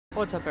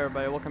What's up,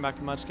 everybody? Welcome back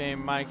to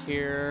MuchGame. Mike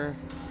here.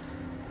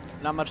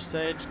 Not much to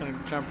say, just gonna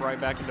jump right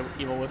back into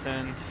Evil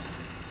Within.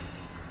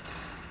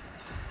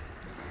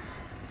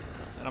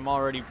 And I'm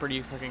already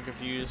pretty fucking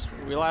confused.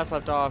 We last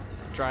left off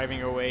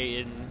driving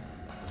away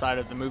inside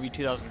of the movie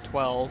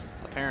 2012,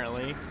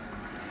 apparently.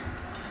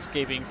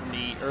 Escaping from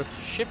the Earth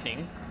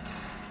shifting.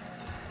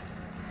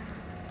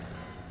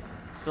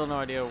 Still no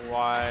idea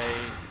why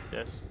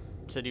this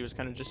city was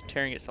kind of just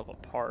tearing itself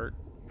apart.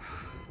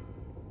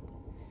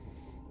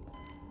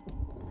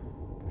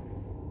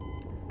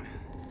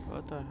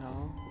 What the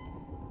hell?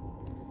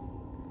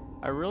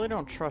 I really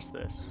don't trust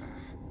this.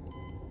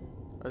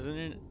 I was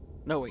in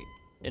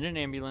an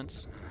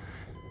ambulance.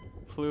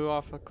 Flew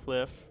off a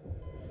cliff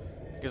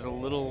because a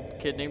little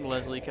kid named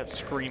Leslie kept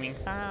screaming,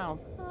 "Ow!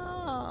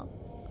 Oh."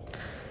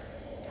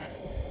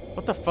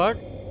 What the fuck?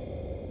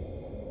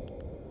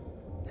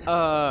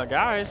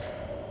 Guys.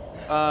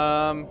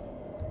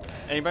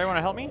 Anybody want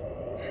to help me?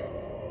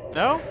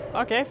 No?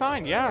 Okay,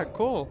 fine. Yeah,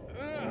 cool.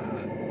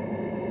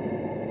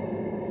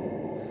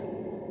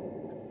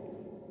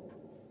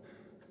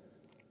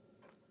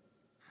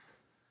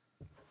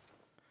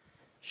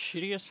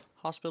 Shittiest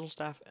hospital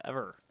staff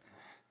ever.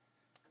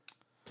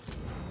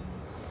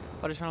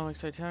 Bodies found on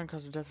Lakeside Town.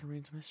 Cause of death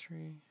remains a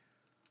mystery.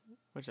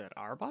 What's that?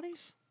 Our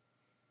bodies?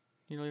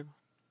 You leave?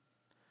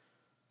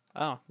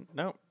 Oh,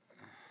 nope.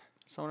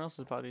 Someone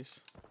else's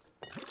bodies.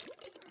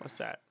 What's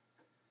that?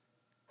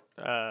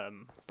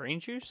 Brain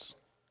juice?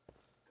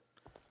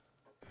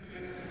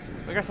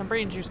 We got some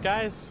brain juice,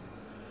 guys.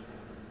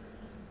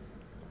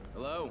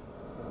 Hello?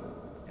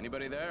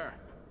 Anybody there?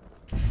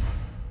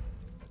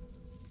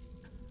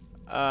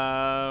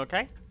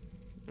 Okay.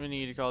 We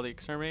need to call the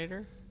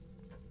exterminator.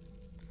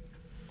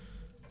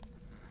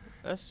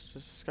 That's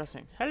just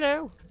disgusting.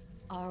 Hello.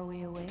 Are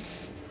we awake?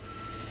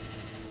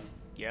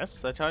 Yes,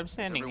 that's how I'm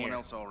standing Is everyone here.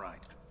 else all right?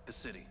 The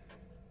city.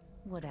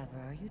 Whatever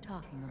are you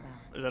talking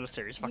about? Is that a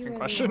serious fucking You are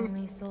question? the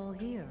only soul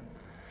here,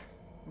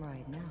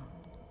 right now.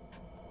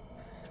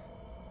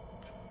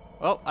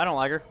 Well, I don't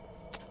like her.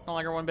 I don't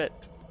like her one bit.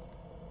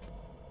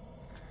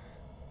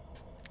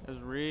 It was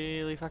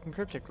really fucking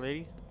cryptic,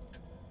 lady.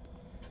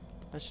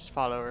 Let's just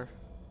follow her.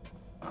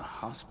 A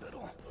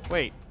hospital.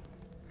 Wait.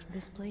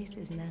 This place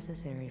is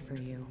necessary for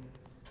you.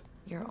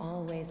 You're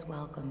always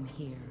welcome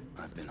here.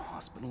 I've been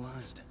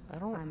hospitalized.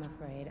 I'm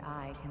afraid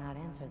I cannot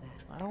answer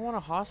that. I don't want a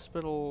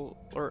hospital,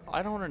 or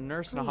I don't want a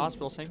nurse in a Please,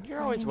 hospital saying, "You're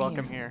sign always in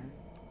welcome here. here."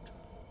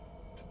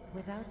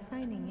 Without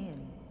signing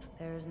in,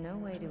 there is no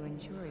way to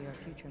ensure your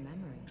future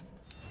memories.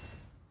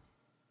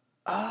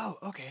 Oh,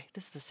 okay.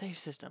 This is the safe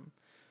system.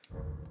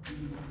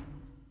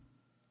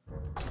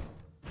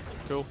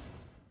 Cool.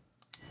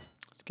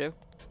 Let's go.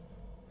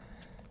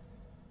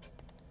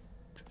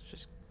 Let's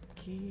just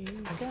keep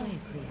This going. way,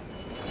 please.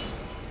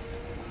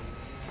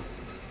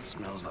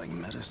 Smells like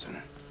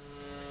medicine.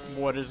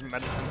 What does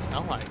medicine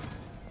smell like?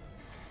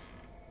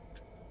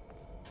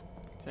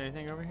 Is there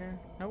anything over here?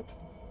 Nope.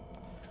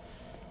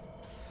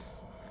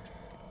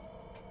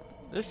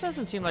 This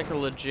doesn't seem like a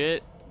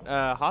legit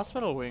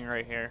hospital wing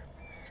right here.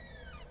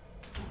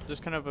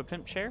 Just kind of a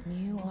pimp chair?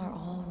 You are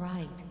all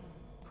right.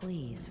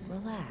 Please,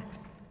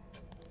 relax.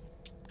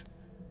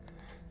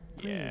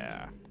 Please,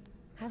 Yeah.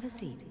 have a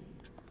seat.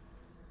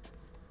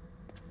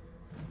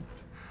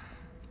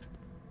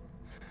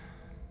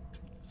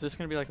 Is this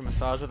gonna be like a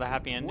massage with a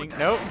happy ending?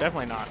 Nope,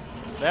 definitely not.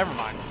 Never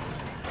mind.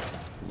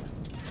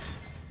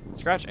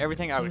 Scratch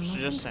everything I was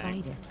You just mustn't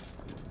saying. fight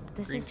it.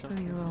 This Green is shell.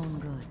 for your own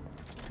good.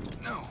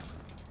 No.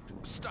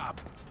 Stop.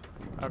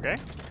 Okay.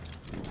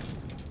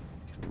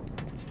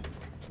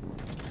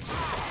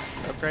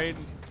 Upgrade?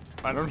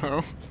 I don't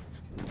know.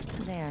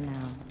 There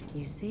now.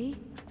 You see?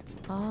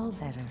 All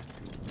better.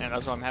 And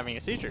that's why I'm having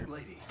a seizure.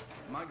 Lady,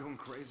 am I going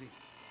crazy?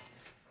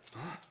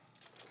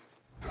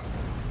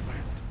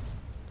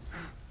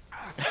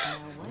 Now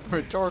what?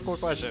 Rhetorical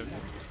question.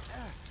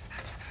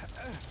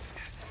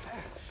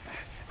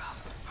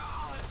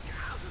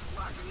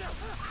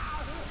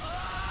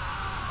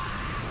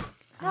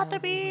 Not the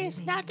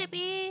bees! Not the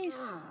bees!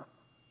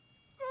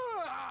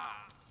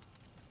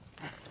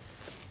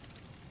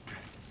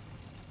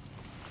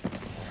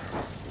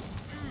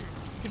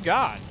 Good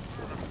God.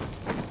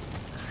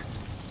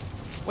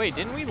 Wait,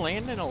 didn't we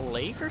land in a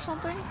lake or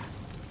something?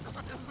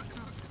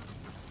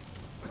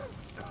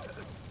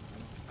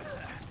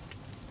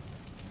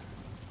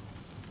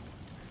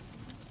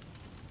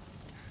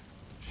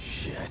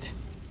 Shit.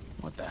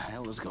 What the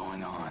hell is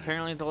going on?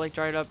 Apparently the lake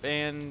dried up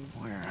and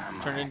Where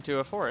am turned I? into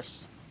a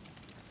forest.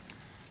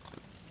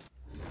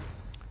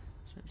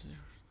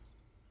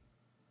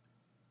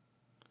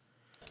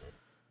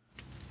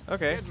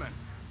 Okay. Kidman,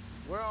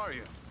 where are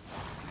you?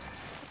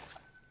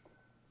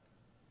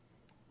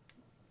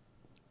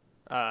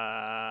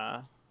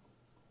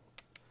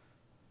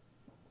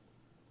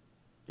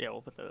 Yeah,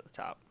 we'll put that at the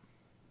top.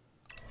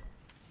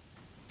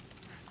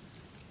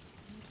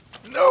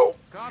 No!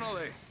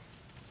 Connolly.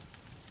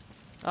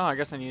 Oh, I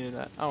guess I needed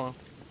that. Oh well.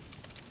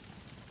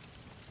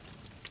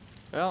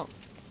 Well,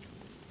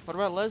 what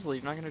about Leslie?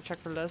 You're not gonna check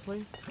for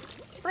Leslie?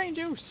 Brain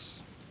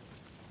juice!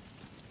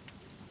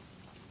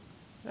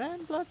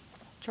 And blood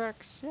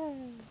tracks, yay!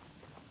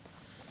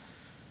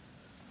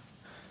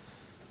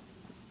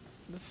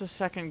 This is the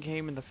second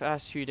game in the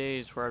past few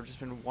days where I've just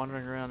been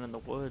wandering around in the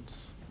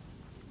woods.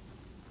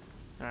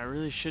 And I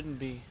really shouldn't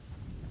be.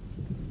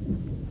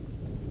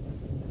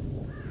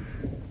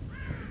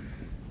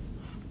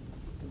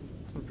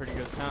 Some pretty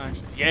good sound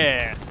actually.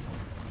 Yeah!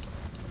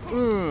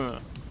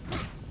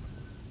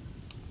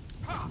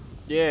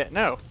 Yeah,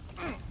 no!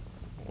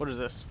 What is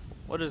this?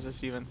 What is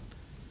this even?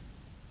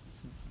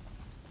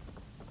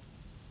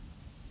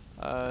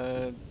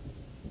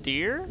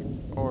 Deer?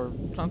 Or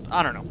something?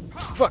 I don't know.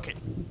 Fuck it!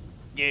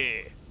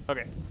 Yeah!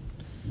 Okay.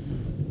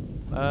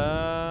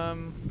 I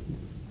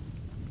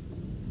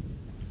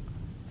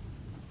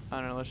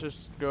don't know, let's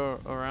just go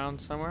around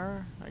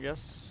somewhere. I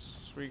guess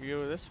we could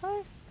go this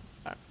way?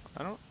 I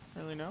don't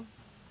really know.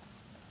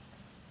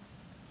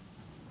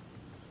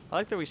 I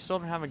like that we still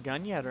don't have a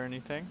gun yet or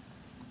anything.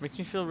 Makes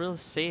me feel real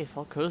safe,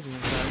 all cozy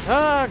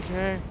inside.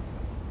 Okay.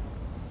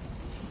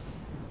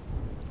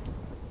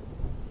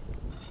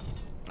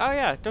 Oh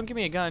yeah, don't give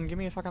me a gun, give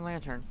me a fucking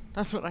lantern.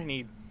 That's what I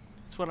need.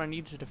 That's what I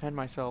need to defend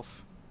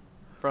myself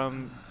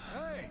from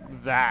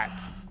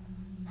that.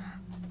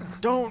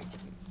 Don't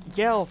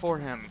yell for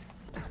him.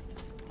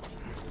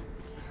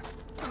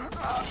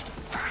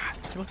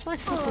 He looks like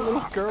a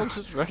little girl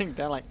just running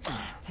down like,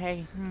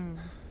 hey,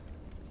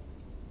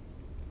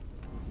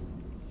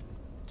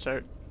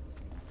 So,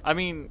 I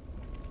mean,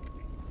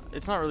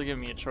 it's not really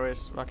giving me a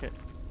choice. Fuck it.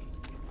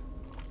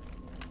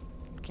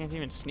 Can't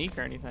even sneak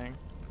or anything.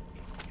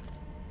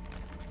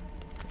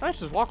 Let's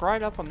just walk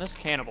right up on this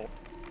cannibal.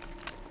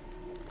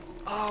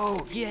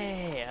 Oh,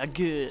 yeah,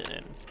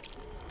 good.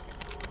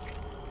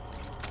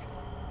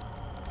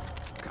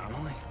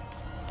 Connolly?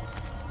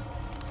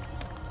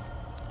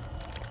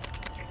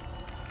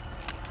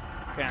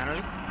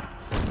 Connolly?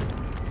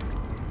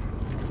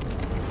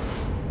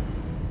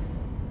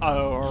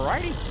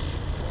 Alrighty.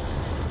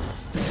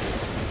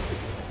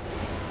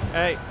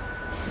 Hey.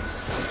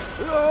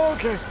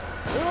 Okay.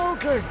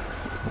 Okay.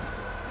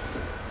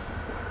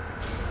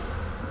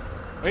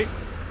 Wait.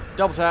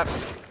 Double tap.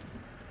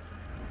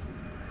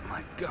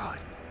 My God,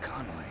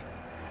 Connolly.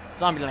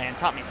 Zombieland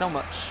taught me so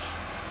much.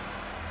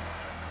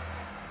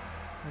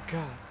 Oh my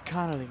God,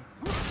 Connolly.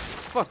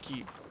 Fuck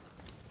you.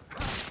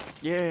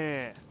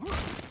 Yeah.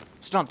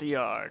 Stomp the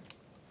yard.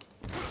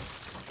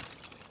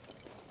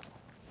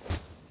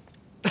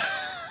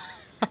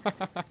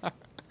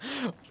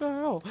 What the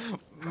hell?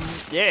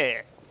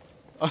 Yeah.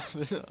 Oh,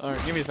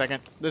 alright, give me a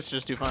second. This is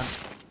just too fun.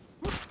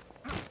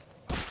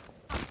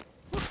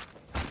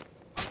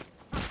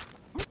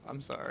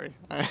 I'm sorry.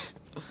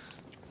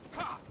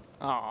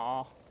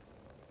 Aww.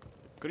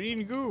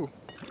 Green goo.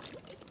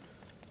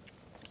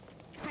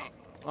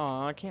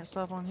 Aw, I can't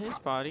stop on his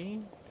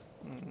body.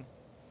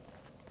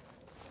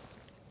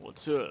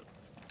 What's up?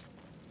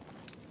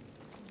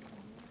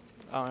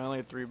 Oh, I only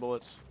had 3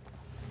 bullets.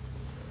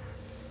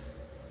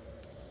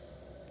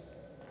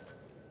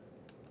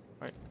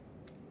 Wait.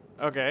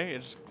 Okay,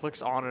 it just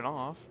clicks on and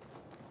off.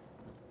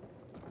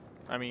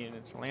 I mean,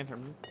 it's a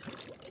lantern.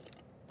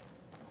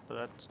 But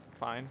that's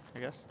fine, I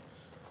guess.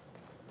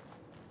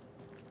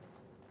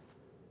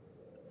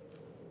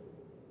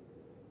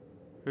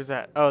 Who's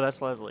that? Oh,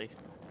 that's Leslie.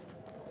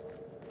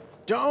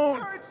 Don't!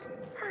 Hurts!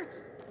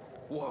 Hurts!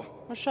 Whoa.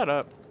 Oh, shut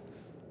up.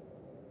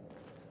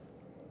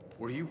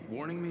 Were you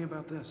warning me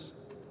about this?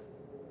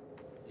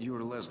 You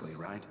were Leslie,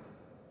 right?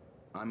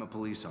 I'm a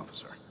police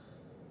officer.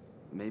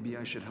 Maybe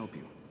I should help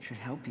you. Should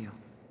help you.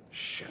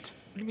 Shit.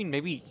 What do you mean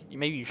maybe you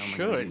How am I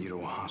gonna should? get you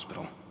to a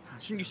hospital?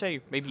 Shouldn't you say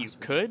maybe you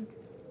could?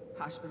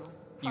 Hospital.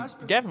 You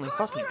Hospital. definitely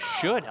fucking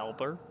should help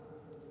her.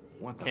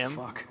 What the Him?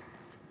 fuck?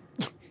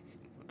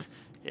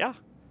 Yeah.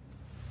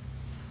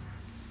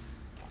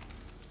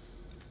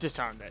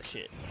 Disarm that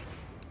shit.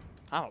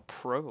 I'm a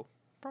pro.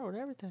 Pro at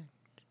everything.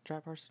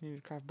 Trap arson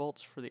needed to craft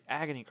bolts for the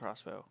agony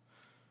crossbow.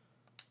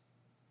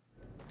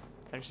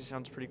 Actually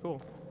sounds pretty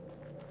cool.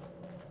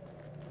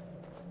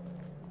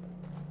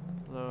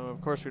 Although, of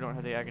course, we don't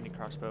have the agony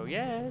crossbow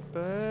yet,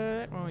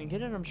 but when we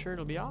get it, I'm sure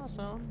it'll be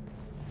awesome.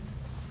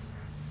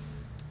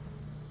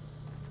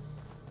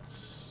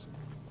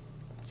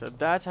 So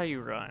that's how you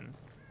run.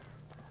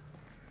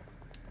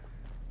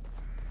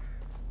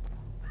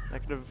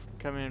 That could have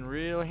come in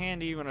real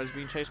handy when I was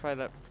being chased by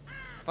that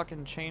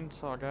fucking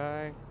chainsaw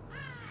guy.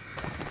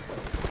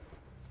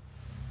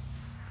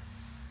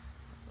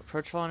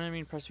 Approach fallen enemy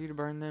and press V to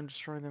burn them,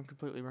 destroy them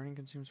completely. Burning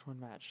consumes 1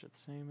 match. At the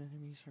same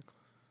enemies are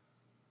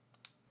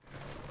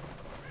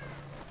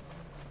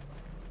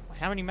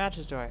How many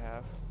matches do I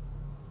have?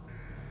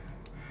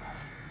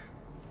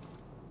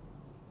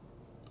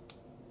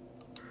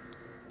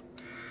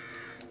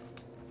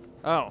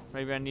 Oh,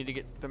 maybe I need to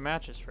get the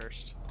matches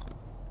first.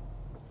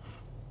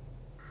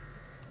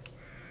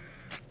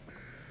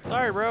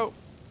 Sorry, bro.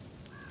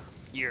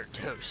 You're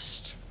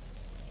toast.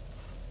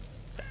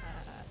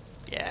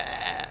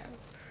 Yeah.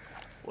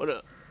 What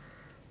up?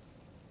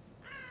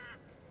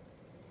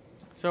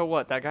 So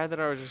what? That guy that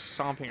I was just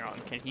stomping on,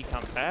 can he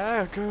come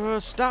back?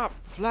 Stop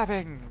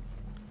flapping.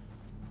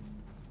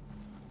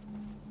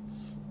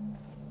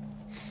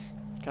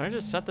 Can I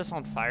just set this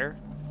on fire?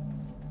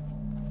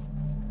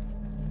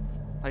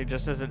 Like,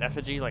 just as an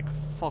effigy? Like,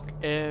 fuck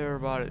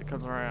everybody that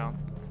comes around.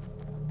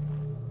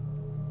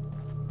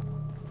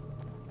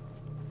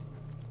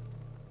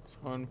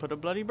 Someone put a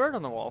bloody bird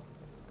on the wall.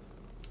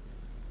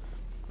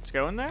 Let's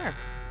go in there.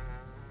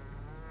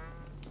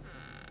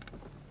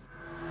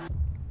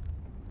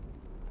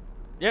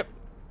 Yep.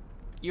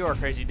 You are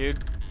crazy,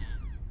 dude.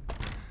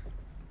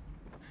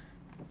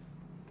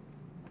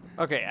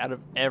 Okay, out of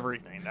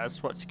everything,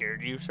 that's what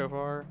scared you so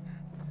far?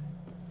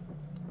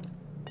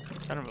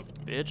 Kind of a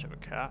bitch of a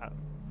cop.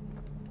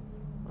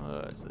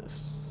 What is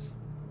this?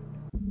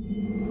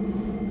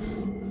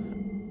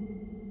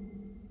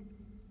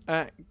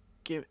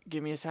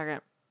 Give me a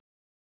second.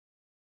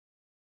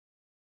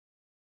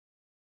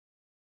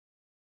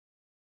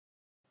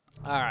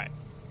 Alright.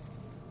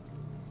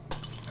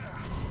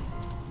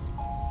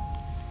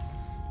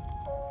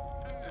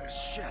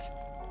 Shit.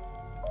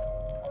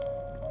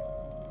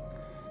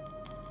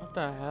 What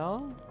the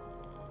hell?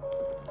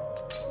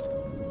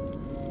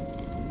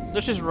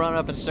 Let's just run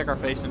up and stick our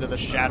face into the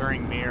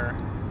shattering mirror.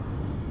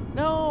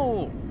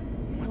 No!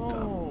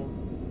 No!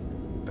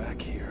 Back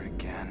here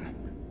again.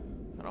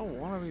 I don't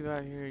want to be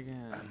back here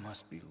again. I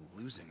must be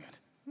losing it.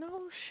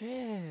 No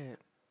shit.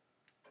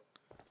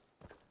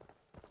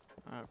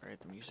 Oh great,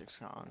 the music's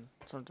gone.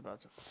 Something's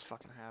about to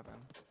fucking happen.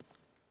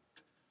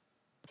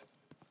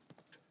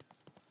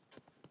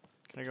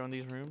 Can I go in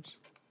these rooms?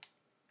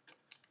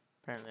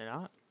 Apparently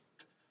not.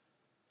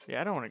 Yeah,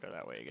 I don't want to go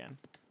that way again.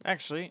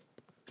 Actually,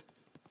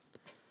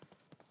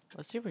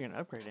 let's see if we can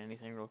upgrade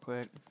anything real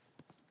quick.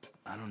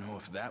 I don't know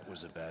if that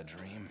was a bad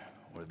dream,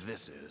 or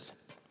this is.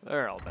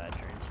 They're all bad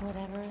dreams.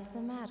 Whatever is the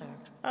matter?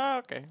 Oh,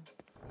 okay.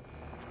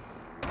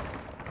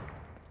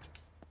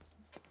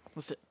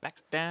 Let's sit back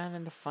down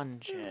in the fun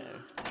chair.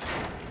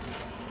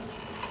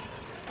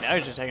 Now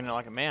he's just taking it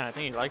like a man. I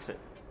think he likes it.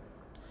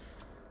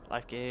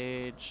 Life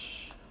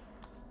gauge.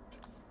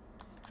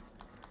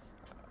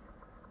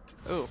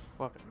 Ooh,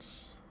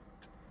 weapons.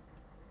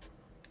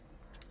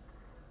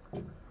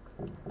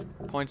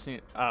 Points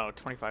need. Oh,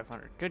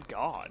 2,500. Good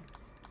God.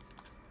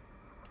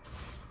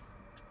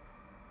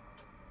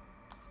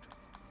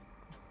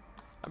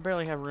 I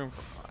barely have room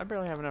for. I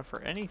barely have enough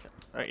for anything.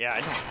 Yeah,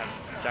 I don't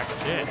have jack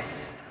of shit.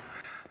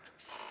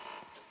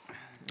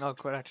 Oh,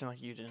 quit acting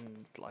like you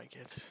didn't like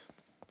it.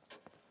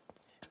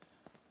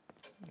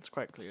 It's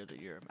quite clear that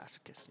you're a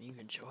masochist and you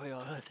enjoy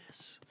all of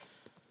this.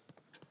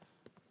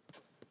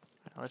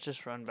 Now, let's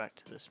just run back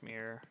to this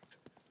mirror.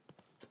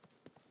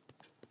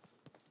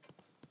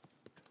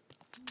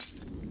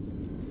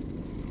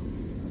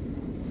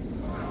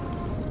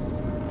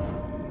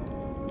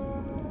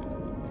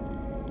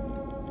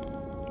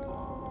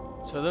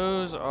 So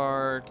those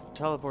are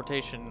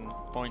teleportation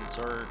points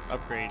or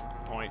upgrade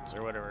points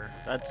or whatever.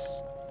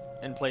 That's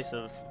in place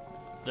of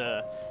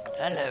the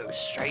hello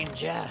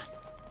stranger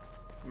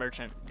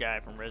merchant guy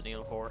from Resident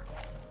Evil 4.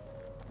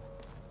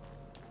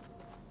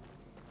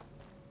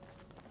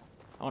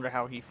 I wonder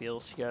how he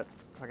feels. He got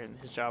fucking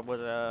his job was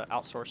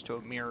outsourced to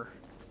a mirror.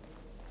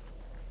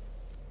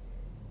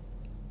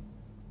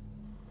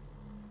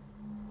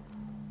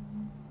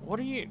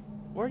 What are you?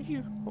 Why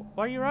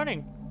are you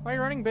running? Why are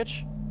you running,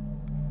 bitch?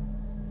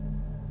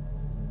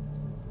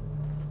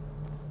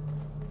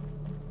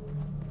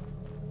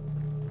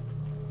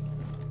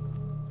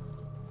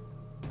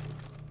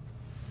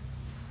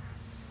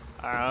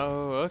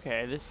 Oh,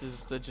 okay. This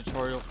is the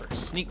tutorial for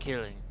sneak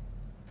killing.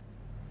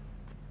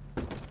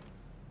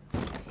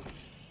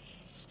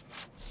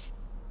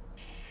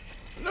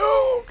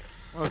 No!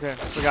 Okay,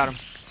 we got him.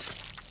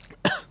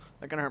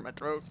 That gonna hurt my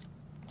throat.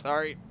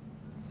 Sorry.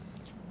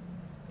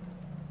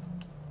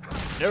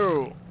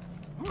 No!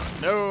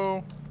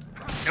 No!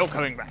 No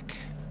coming back.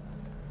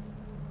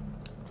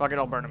 Fuck it,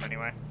 I'll burn him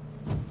anyway.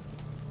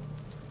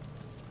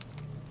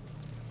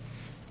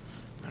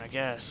 And I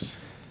guess...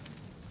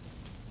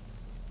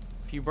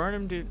 if you burn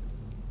them, dude,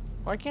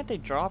 why can't they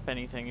drop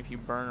anything if you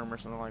burn them or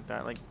something like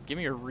that? Like, give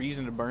me a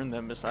reason to burn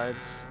them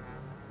besides,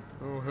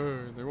 oh, hey,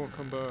 they won't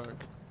come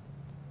back.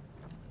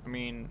 I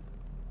mean,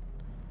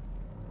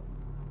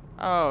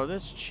 oh,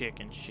 this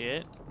chicken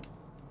shit.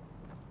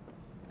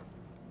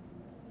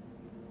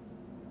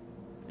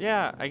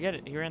 Yeah, I get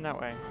it. He ran that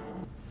way.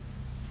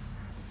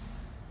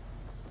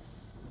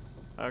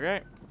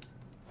 Okay.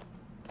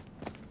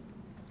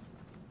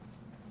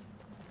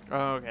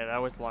 Oh, okay,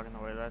 that was blocking the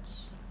way.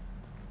 That's...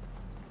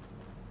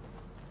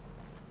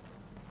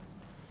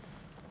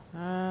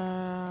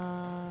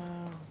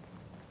 wow,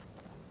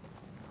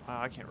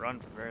 I can't run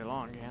for very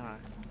long, can I?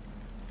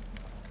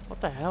 What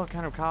the hell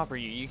kind of cop are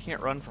you? You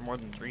can't run for more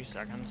than 3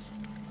 seconds.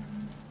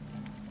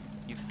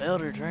 You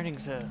failed your training,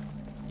 sir.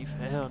 You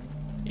failed.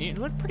 You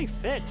look pretty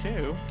fit,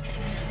 too.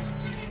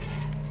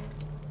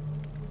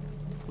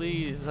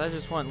 Please, I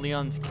just want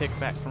Leon's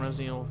kickback from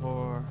Resident Evil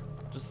 4.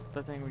 Just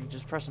the thing where you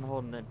just press and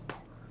hold and then...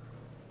 poof,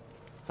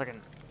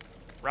 fucking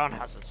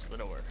roundhouses the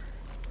door.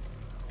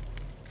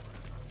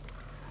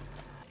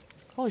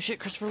 Holy shit,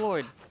 Christopher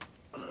Lloyd.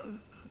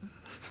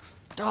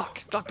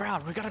 Doc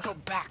Brown, we gotta go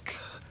back.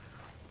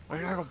 We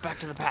gotta go back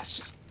to the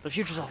past. The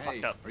future's all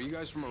Hey, fucked up. are you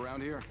guys from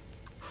around here?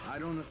 I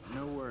don't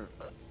know where...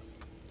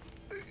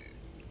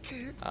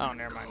 Oh,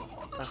 never mind.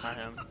 That's not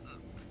him.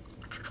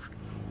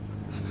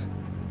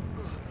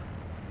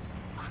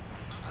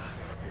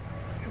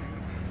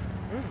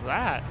 Who's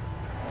that?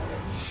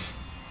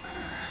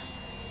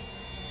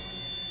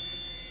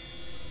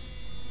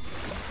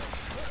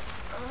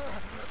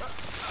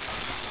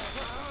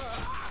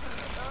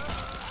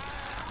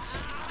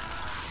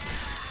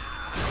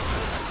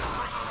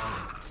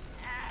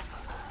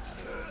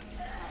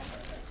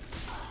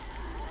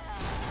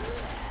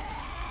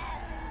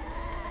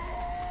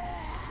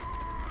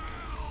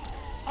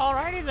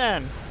 Alrighty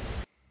then.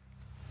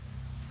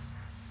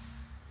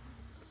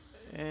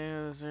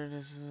 Is there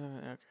this?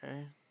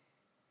 Okay.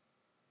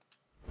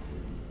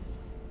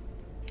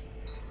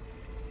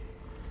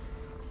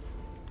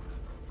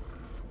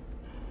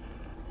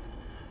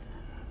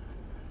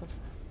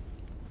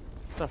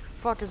 The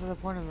fuck is the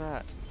point of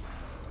that?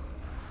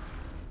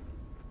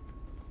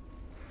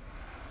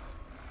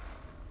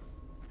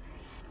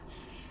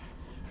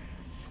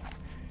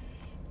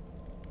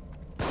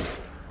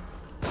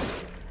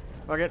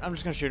 Fuck it, I'm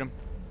just gonna shoot him.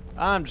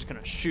 I'm just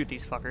gonna shoot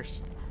these fuckers.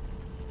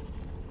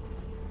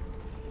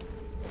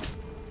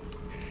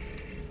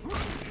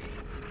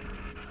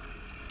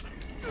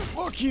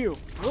 Fuck you!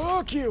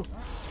 Fuck you!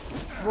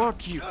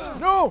 Fuck you!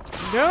 No!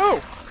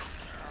 No!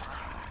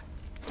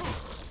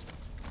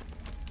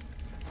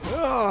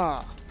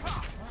 Ugh.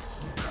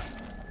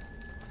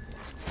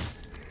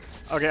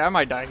 Okay, I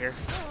might die here.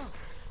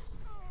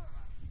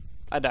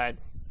 I died.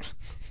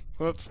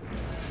 Whoops.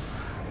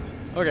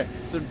 Okay,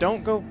 so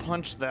don't go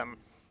punch them.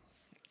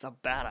 It's a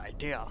bad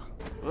idea.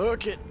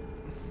 Look it.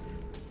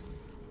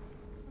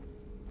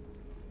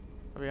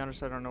 I'll be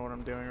honest, I don't know what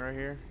I'm doing right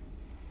here.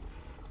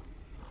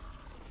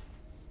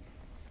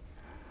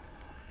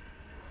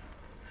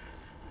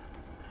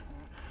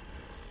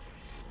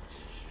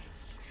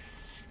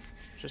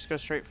 Just go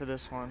straight for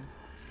this one.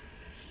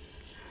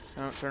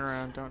 Don't turn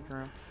around, don't turn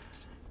around.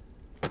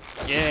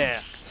 Yeah!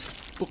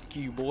 Fuck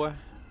you, boy.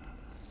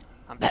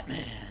 I'm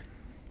Batman.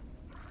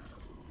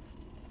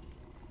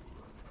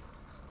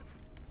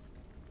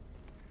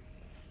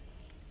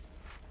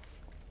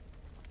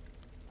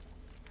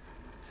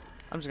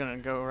 I'm just gonna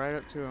go right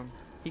up to him.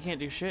 He can't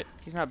do shit.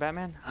 He's not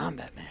Batman. I'm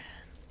Batman.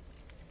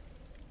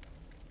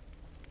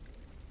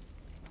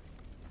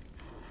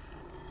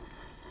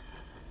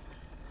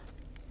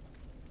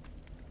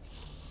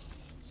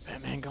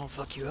 Batman gonna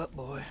fuck you up,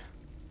 boy.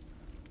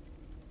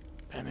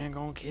 Batman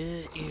gonna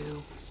kill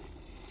you.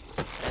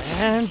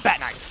 And bat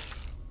knife.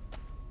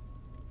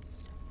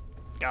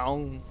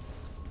 Gone.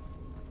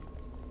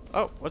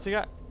 Oh, what's he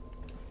got?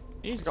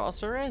 He's got a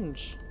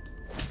syringe.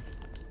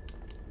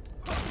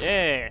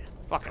 Yeah.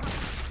 Fuck him.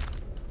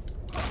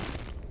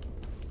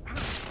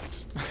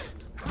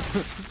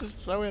 This is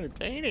so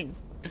entertaining.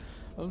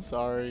 I'm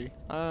sorry.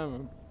 I'm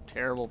a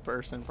terrible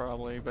person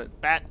probably, but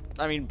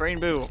brain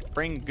goo.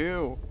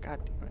 God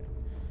damn it.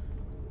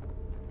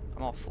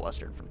 I'm all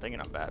flustered from thinking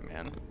I'm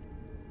Batman.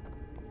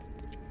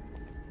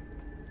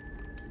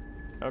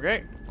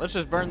 Okay, let's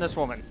just burn this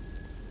woman.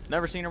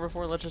 Never seen her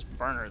before, let's just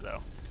burn her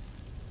though.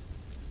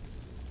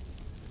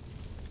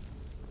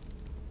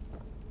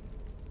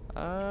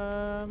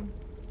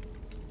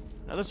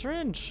 Another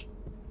syringe.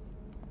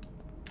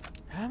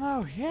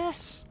 Ammo,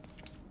 yes.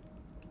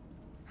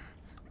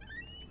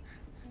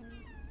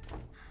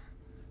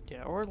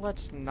 Yeah, or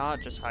let's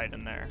not just hide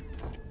in there.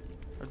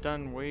 I've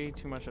done way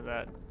too much of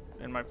that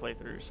in my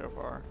playthrough so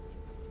far.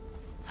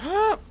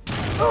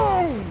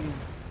 Oh!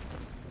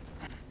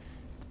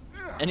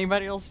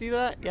 Anybody else see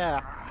that?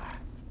 Yeah.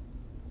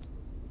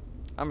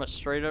 I'm a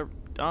straight up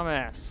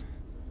dumbass.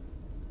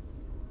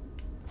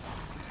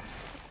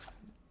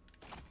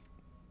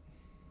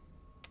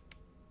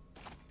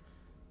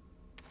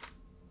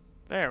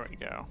 There we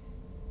go.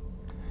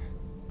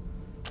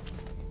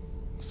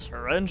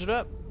 Syringe it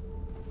up.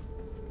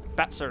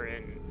 Bat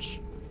syringe.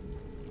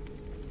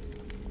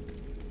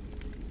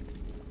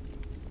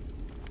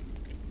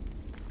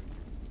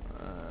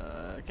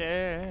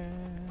 Okay.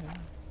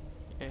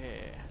 Yeah.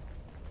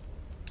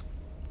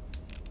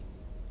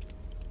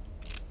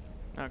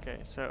 Okay,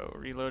 so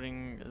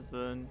reloading is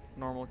the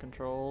normal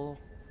control.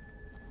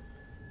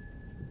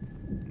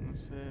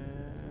 What's it?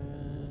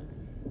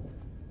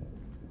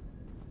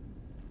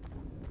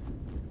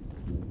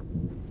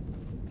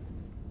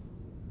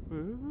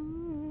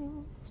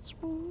 Ooh,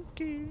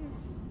 spooky.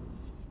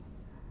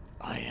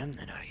 I am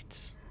the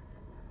night.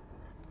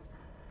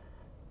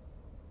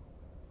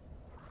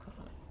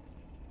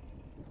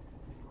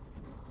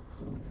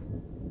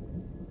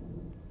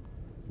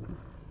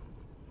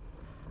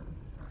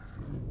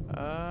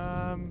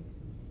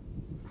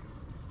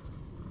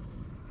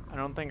 I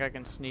don't think I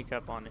can sneak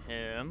up on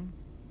him.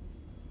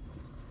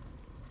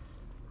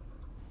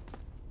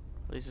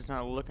 At least it's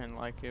not looking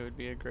like it would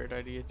be a great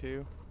idea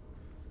to.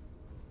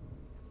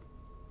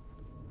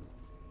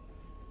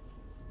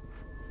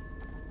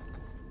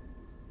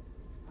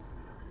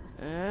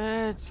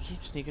 Let's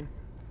keep sneaking.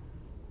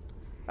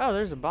 Oh,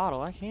 there's a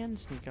bottle. I can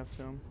sneak up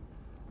to him.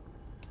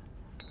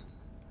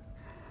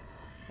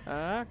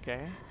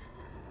 Okay.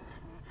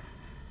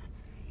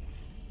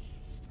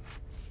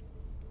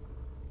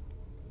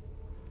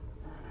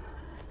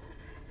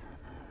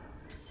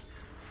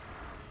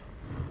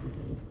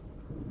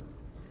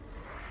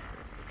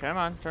 Come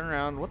on, turn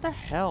around. What the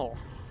hell?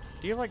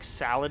 Do you have like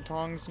salad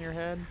tongs in your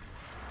head?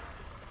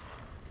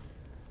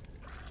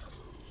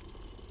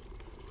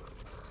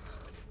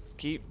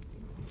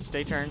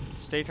 Stay turned around.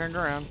 Stay turned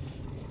around.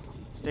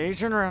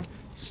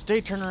 Stay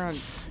turned around.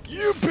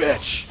 You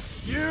bitch!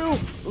 You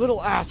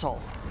little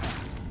asshole.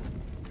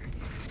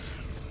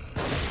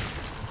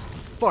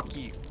 Fuck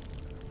you.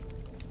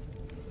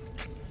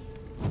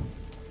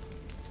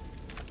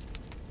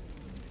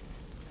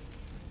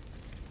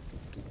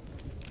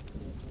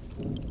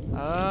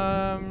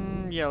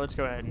 Yeah, let's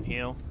go ahead and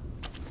heal.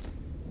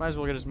 Might as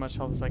well get as much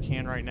health as I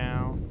can right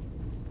now.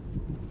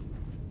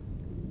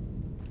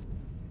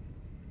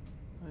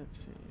 Let's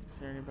see, is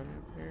there anybody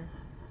up here?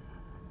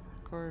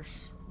 Of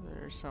course,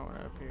 there's someone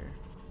up here.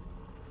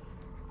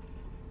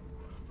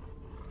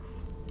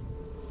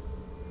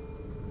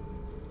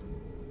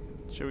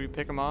 Should we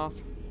pick him off?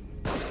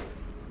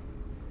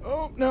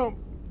 Oh, no!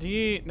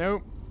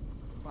 Nope.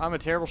 I'm a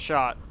terrible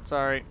shot.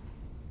 Sorry.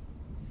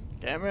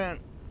 Damn it.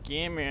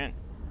 Damn it.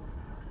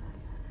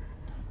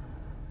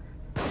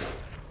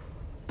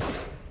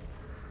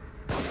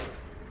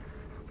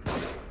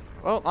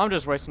 Well, I'm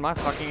just wasting my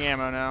fucking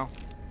ammo now.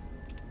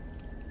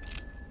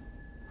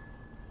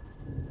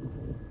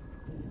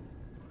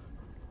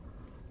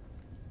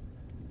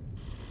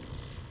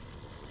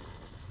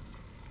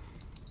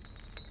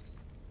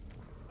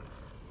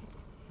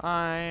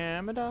 I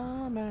am a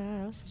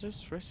dumbass,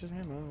 just wasted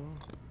ammo.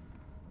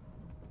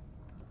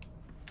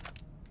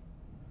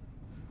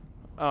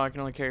 Oh, I can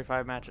only carry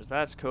 5 matches.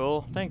 That's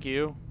cool. Thank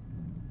you.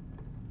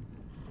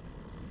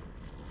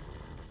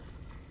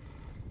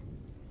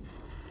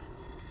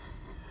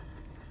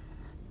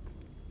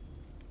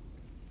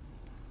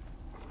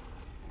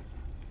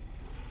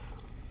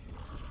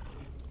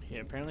 He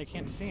apparently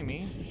can't see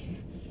me.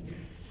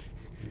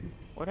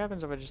 What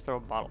happens if I just throw a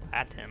bottle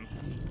at him?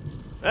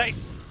 Hey!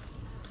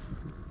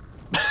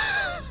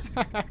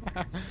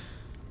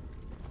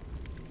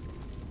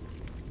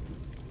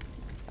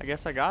 I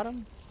guess I got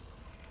him.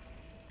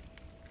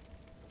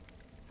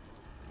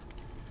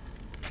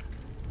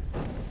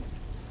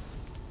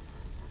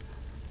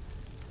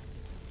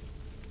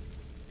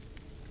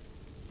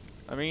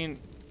 I mean,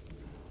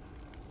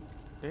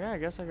 yeah, I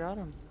guess I got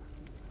him.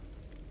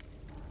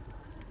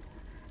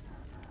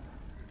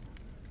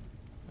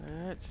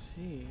 Let's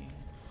see.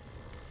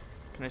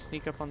 Can I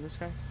sneak up on this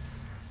guy?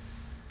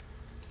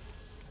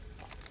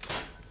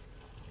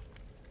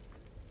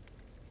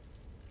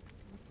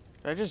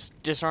 Did I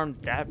just disarm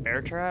that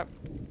bear trap?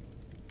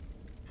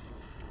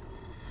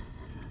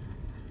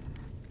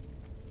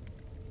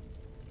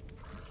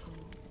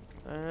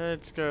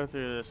 Let's go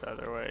through this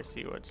other way,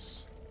 see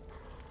what's...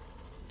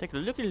 Take a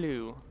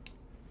looky-loo.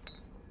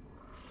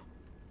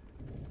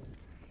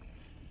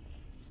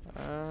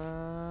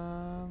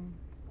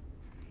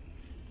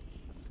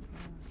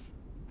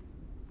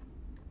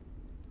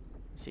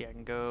 See, I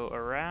can go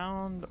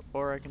around,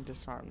 or I can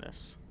disarm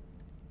this.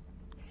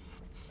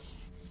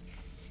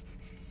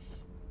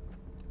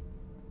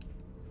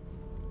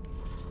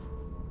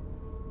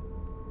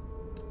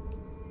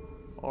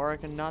 Or I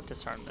can not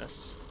disarm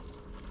this.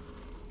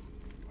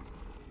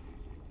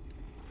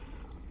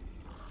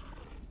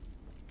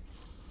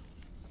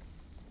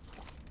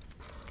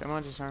 Come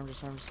on, disarm,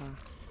 disarm, disarm.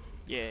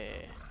 Yeah.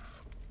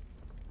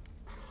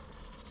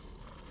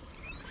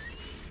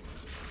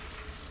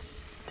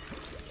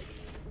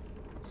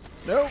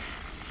 Nope.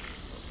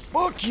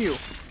 Fuck you.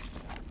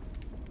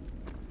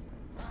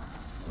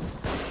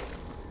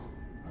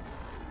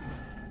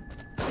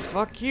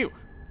 Fuck you.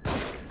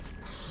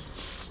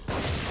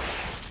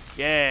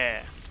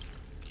 Yeah.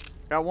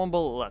 Got 1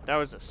 bullet left. That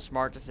was a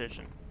smart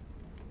decision.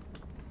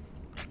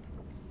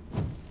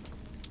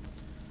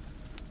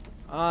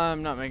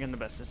 I'm not making the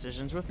best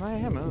decisions with my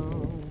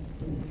ammo,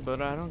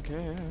 but I don't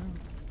care.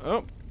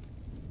 Oh.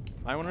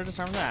 I want to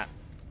disarm that.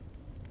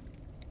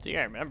 See,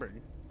 I remembered.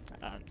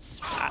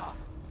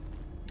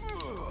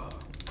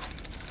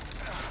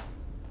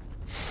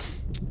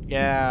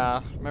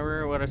 Yeah,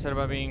 remember what I said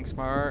about being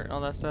smart and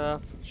all that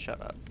stuff? Shut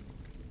up.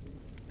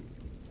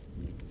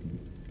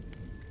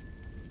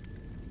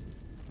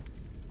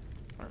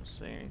 I don't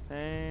see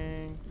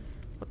anything.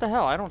 What the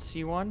hell? I don't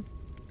see one.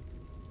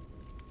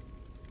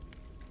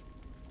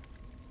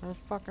 Where the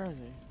fuck are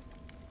they?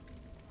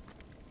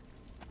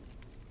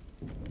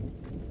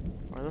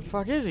 Where the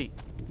fuck is he?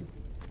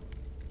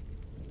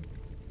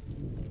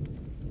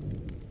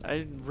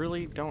 I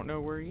really don't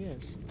know where he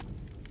is.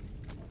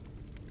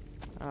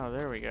 Oh,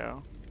 there we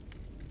go.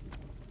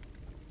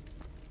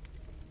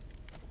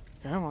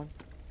 Come on.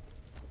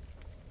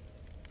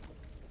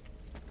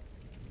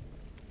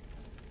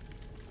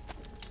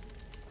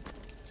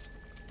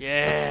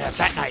 Yeah,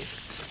 bat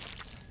knife.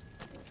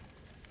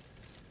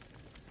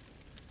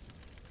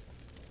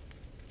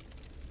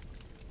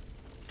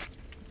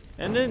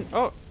 And then,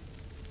 oh,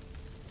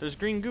 there's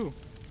green goo.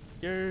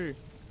 Yay.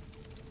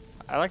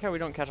 I like how we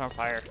don't catch on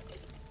fire.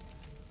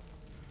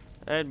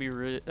 That'd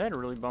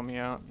really bum me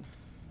out.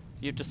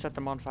 You have to set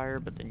them on fire,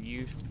 but then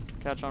you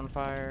catch on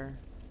fire.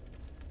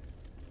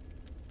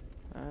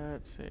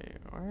 Let's see,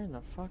 where in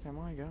the fuck am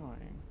I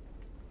going?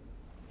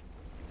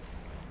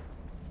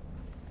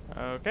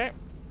 Okay.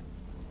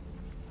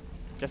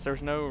 Guess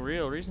there's no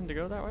real reason to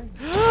go that way.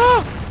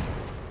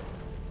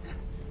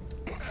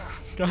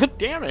 God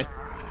damn it!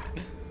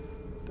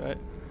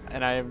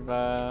 And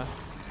I've,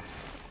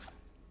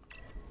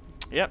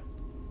 yep.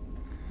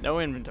 No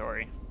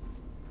inventory.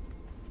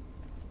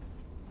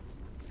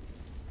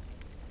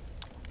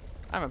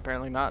 I'm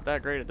apparently not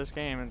that great at this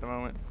game at the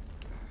moment.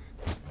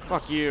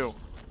 Fuck you.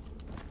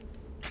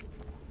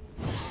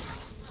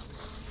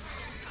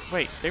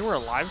 Wait, they were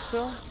alive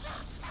still?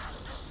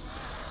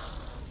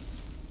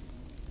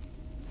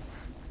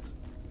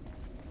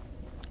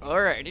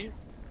 Alrighty.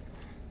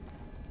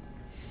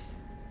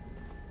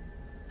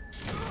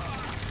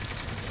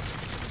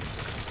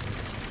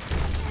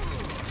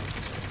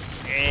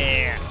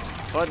 Yeah,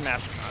 button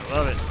mashing. I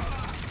love it.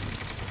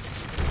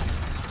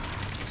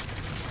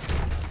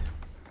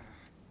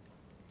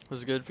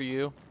 Was it good for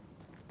you?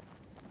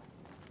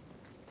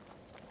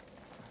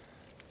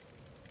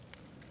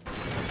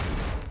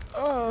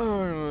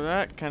 Oh,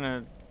 that kind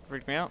of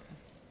freaked me out.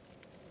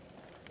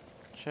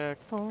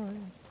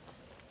 Checkpoint.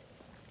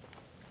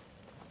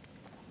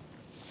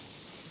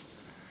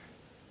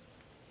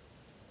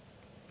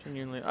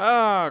 Genuinely.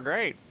 Oh,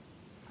 great.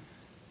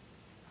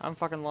 I'm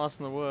fucking lost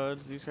in the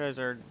woods. These guys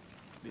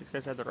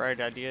had the right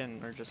idea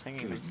and are just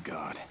hanging. Good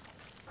God.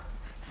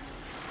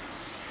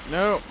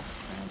 No.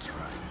 That's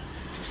right.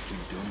 Just keep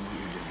doing what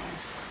you're doing.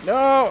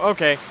 No.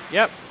 Okay.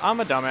 Yep. I'm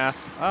a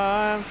dumbass.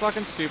 I'm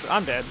fucking stupid.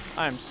 I'm dead.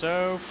 I'm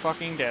so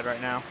fucking dead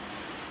right now.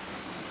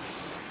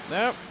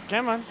 Nope.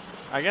 Come on.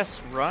 I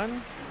guess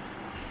run.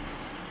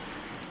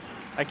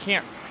 I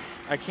can't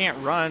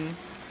run.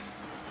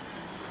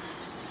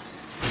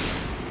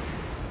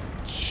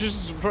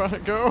 Just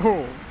run.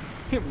 Go.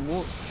 Better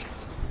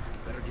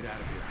get out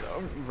of here.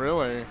 Oh,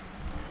 really?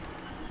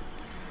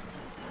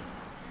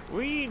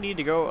 We need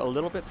to go a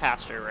little bit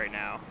faster right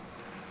now.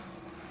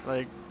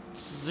 Like,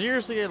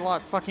 seriously, a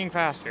lot fucking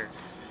faster.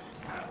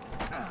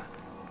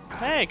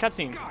 Hey,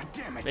 cutscene. God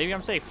damn it. Maybe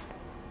I'm safe.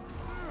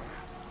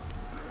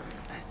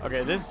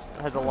 Okay, this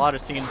has a lot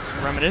of scenes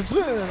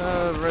reminiscent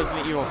of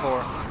Resident Evil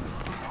 4.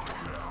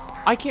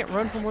 I can't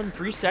run for more than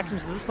 3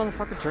 seconds and this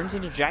motherfucker turns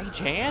into Jackie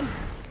Chan?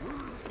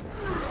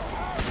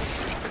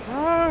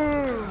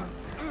 Oh,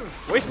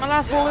 waste my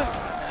last bullet.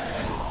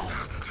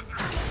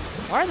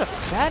 Why are the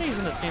fatties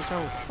in this game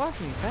so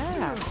fucking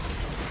fast?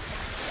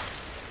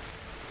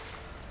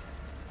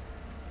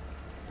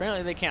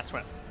 Apparently they can't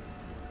swim.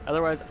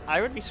 Otherwise,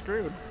 I would be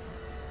screwed.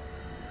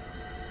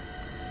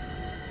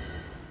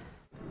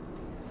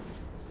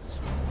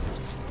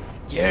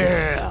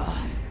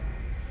 Yeah!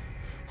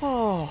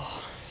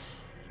 Oh.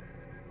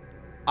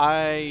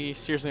 I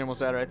seriously almost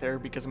died right there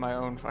because of my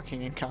own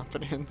fucking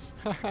incompetence.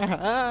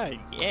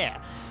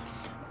 Yeah.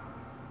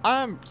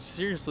 I'm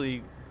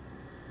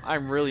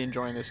really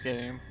enjoying this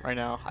game right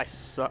now. I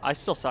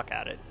still suck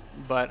at it,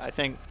 but I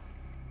think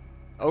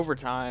over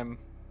time,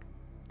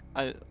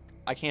 I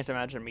can't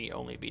imagine me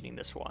only beating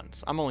this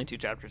once. I'm only 2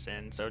 chapters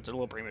in, so it's a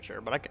little premature,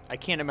 but I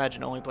can't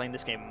imagine only playing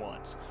this game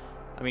once.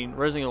 I mean,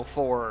 Resident Evil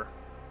 4,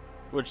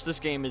 which this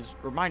game is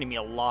reminding me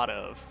a lot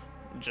of,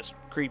 just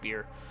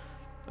creepier.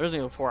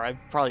 Resident Evil 4 I've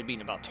probably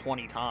beaten about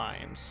 20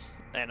 times,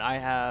 and I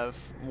have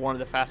one of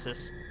the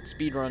fastest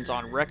speedruns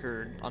on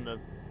record on the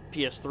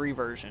PS3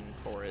 version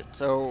for it.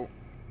 So,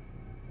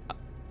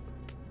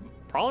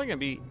 probably going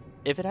to be,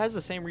 if it has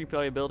the same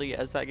replayability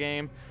as that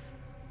game,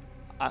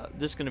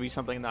 this is going to be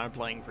something that I'm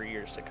playing for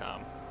years to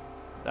come.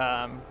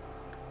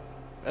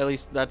 At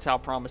least that's how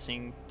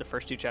promising the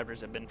first 2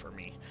 chapters have been for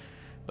me.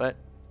 But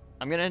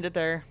I'm going to end it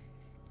there.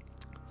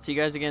 See you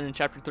guys again in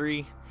Chapter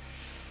 3.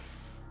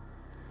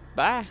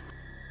 Bye.